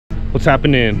What's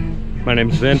happening? My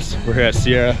name's Vince. We're here at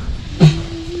Sierra.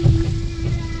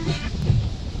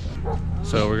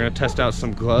 So we're gonna test out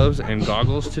some gloves and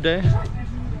goggles today.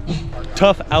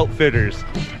 Tough Outfitters.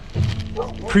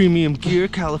 Premium Gear,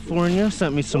 California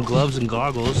sent me some gloves and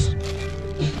goggles.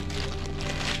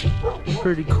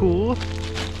 Pretty cool.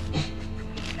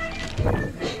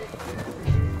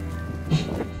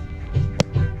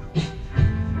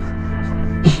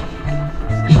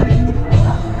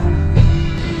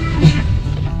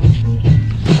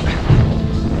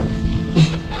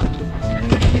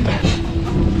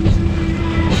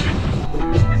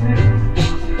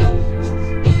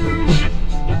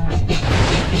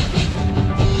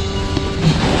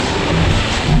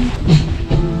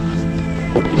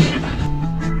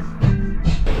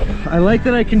 I like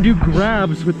that I can do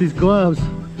grabs with these gloves.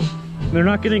 They're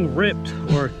not getting ripped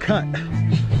or cut.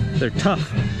 They're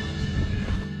tough.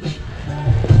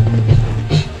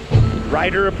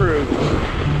 Rider approved.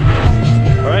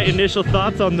 All right, initial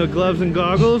thoughts on the gloves and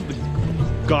goggles. The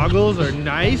goggles are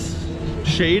nice,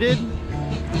 shaded.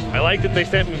 I like that they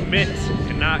sent me mitts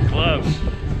and not gloves.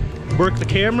 Work the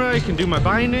camera, I can do my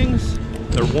bindings.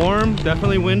 They're warm,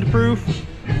 definitely windproof.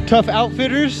 Tough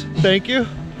Outfitters, thank you.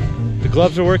 The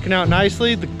gloves are working out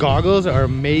nicely. The goggles are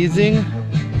amazing.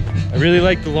 I really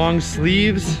like the long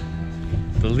sleeves,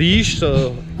 the leash,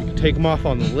 so you can take them off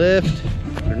on the lift.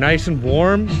 They're nice and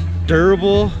warm,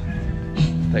 durable,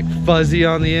 like fuzzy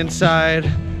on the inside.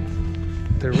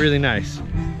 They're really nice.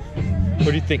 What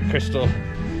do you think, Crystal?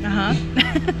 Oh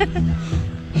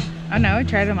no, I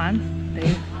tried them on.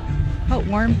 They felt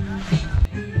warm.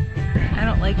 I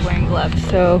don't like wearing gloves,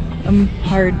 so I'm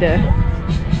hard to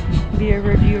be a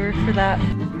reviewer for that.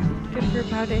 Good for a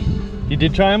POW day. You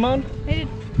did try them on? I did.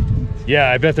 Yeah,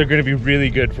 I bet they're gonna be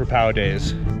really good for POW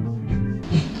days.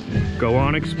 Go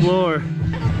on, explore.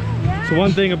 So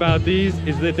one thing about these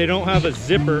is that they don't have a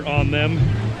zipper on them,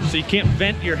 so you can't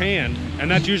vent your hand.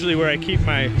 And that's usually where I keep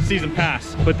my season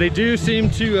pass. But they do seem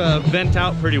to vent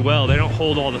out pretty well. They don't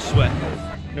hold all the sweat.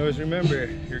 And always remember,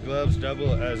 your gloves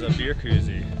double as a beer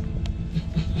koozie.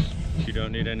 You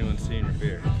don't need anyone seeing your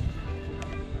beer.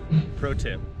 Pro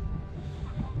tip.